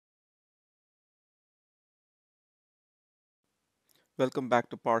Welcome back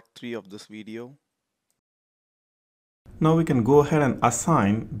to part 3 of this video. Now we can go ahead and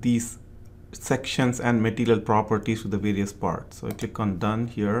assign these sections and material properties to the various parts. So I click on done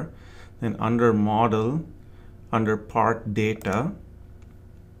here, then under model, under part data,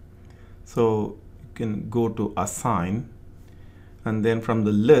 so you can go to assign, and then from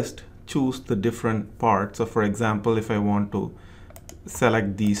the list choose the different parts. So for example, if I want to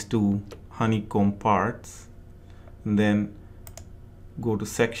select these two honeycomb parts, and then go to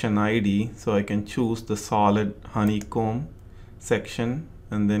section ID, so I can choose the solid honeycomb section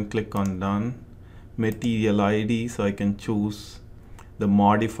and then click on done. Material ID, so I can choose the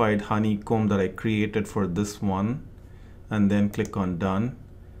modified honeycomb that I created for this one and then click on done.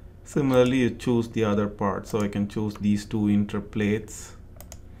 Similarly, you choose the other part, so I can choose these two interplates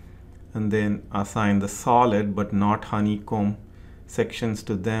and then assign the solid but not honeycomb sections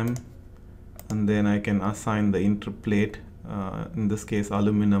to them, and then I can assign the interplate, in this case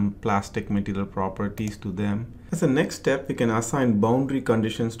aluminum plastic material properties, to them. As a next step, we can assign boundary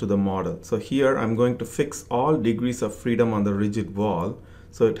conditions to the model. So here I'm going to fix all degrees of freedom on the rigid wall,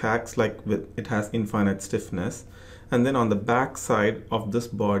 so it acts like it has infinite stiffness. And then on the back side of this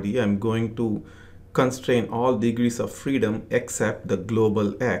body, I'm going to constrain all degrees of freedom except the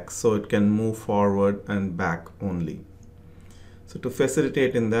global X, so it can move forward and back only. So to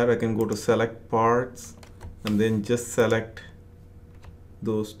facilitate in that, I can go to select parts and then just select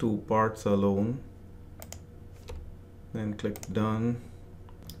those two parts alone, then click done.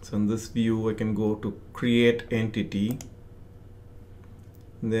 So in this view, I can go to create entity,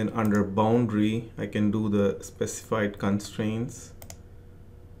 and then under boundary I can do the specified constraints,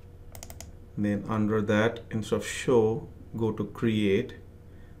 and then under that, instead of show, go to create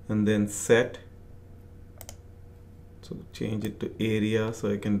and then set. So change it to area,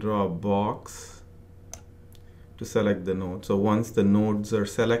 so I can draw a box to select the node. So once the nodes are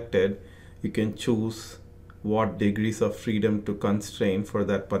selected, you can choose what degrees of freedom to constrain for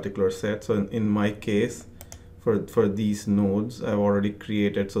that particular set. So in my case, for these nodes, I've already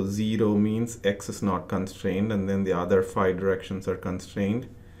created, so 0 means X is not constrained, and then the other 5 directions are constrained.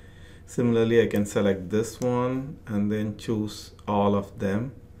 Similarly, I can select this one and then choose all of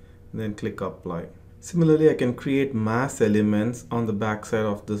them, then click apply. Similarly, I can create mass elements on the back side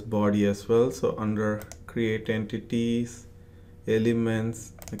of this body as well. So under create entities,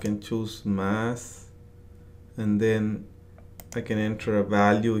 elements, I can choose mass, and then I can enter a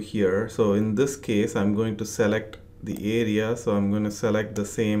value here. So in this case, I'm going to select the area. So I'm going to select the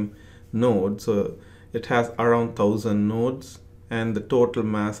same node. So it has around 1000 nodes, and the total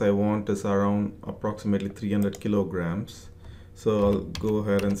mass I want is around approximately 300 kilograms. So I'll go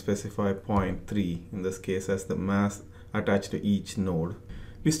ahead and specify 0.3 in this case as the mass attached to each node.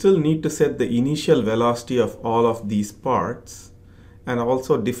 We still need to set the initial velocity of all of these parts and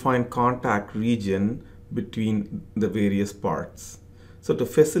also define contact region between the various parts. So to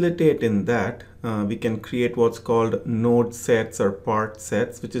facilitate in that, we can create what's called node sets or part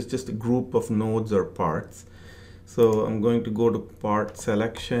sets, which is just a group of nodes or parts. So I'm going to go to part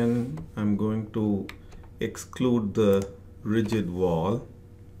selection. I'm going to exclude the rigid wall.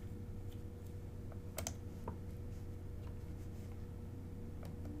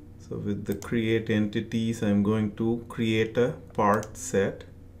 So with the create entities, I'm going to create a part set,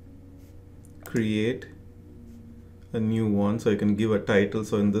 create a new one, so I can give a title.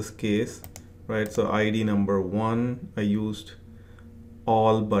 So in this case, right, so ID number 1, I used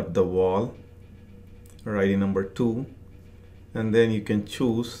all but the wall, or ID number 2, and then you can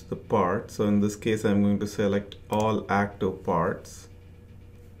choose the part. So in this case, I'm going to select all active parts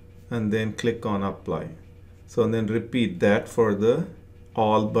and then click on apply. So and then repeat that for the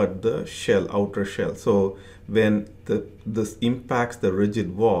all but the shell, outer shell. So when this impacts the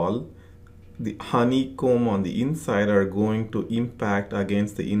rigid wall, the honeycomb on the inside are going to impact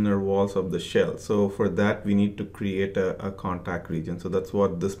against the inner walls of the shell. So for that, we need to create a contact region. So that's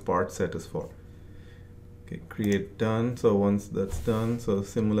what this part set is for. Okay, create done. So once that's done, so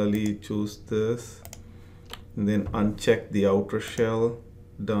similarly choose this and then uncheck the outer shell,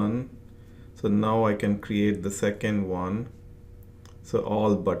 done. So now I can create the second one. So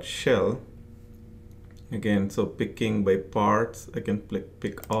all but shell. Again, so picking by parts, I can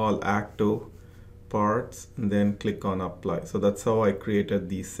pick all active parts and then click on apply. So that's how I created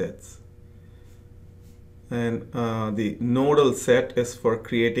these sets. And the nodal set is for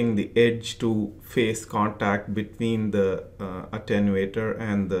creating the edge to face contact between the attenuator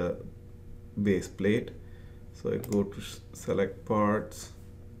and the base plate. So I go to select parts,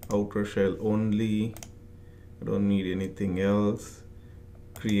 outer shell only. I don't need anything else.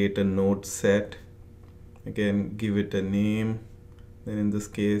 Create a node set. Again, give it a name, Then in this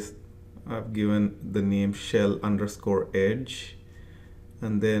case, I've given the name shell underscore edge,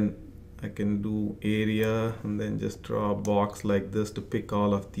 and then I can do area and then just draw a box like this to pick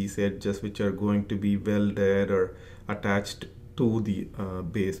all of these edges which are going to be welded or attached to the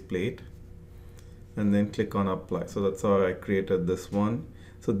base plate, and then click on apply. So that's how I created this one.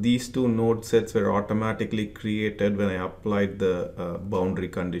 So these two node sets were automatically created when I applied the boundary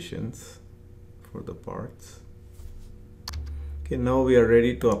conditions for the parts. Okay, now we are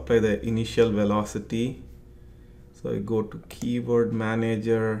ready to apply the initial velocity. So I go to keyword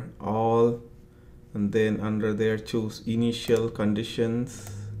manager, all, and then under there choose initial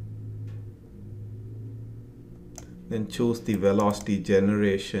conditions. Then choose the velocity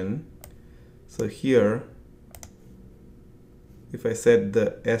generation. So here, if I set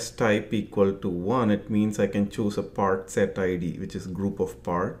the S type equal to 1, it means I can choose a part set ID, which is group of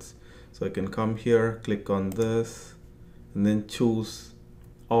parts. So I can come here, click on this, and then choose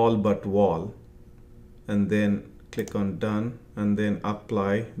all but wall, and then click on done, and then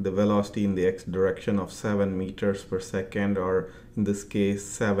apply the velocity in the x direction of 7 meters per second, or in this case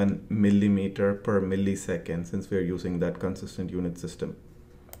 7 millimeter per millisecond, since we're using that consistent unit system.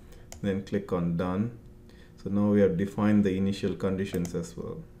 Then click on done. So now we have defined the initial conditions as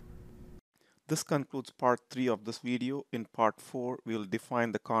well. This concludes part 3 of this video. In part 4, we will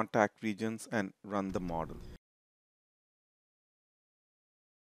define the contact regions and run the model.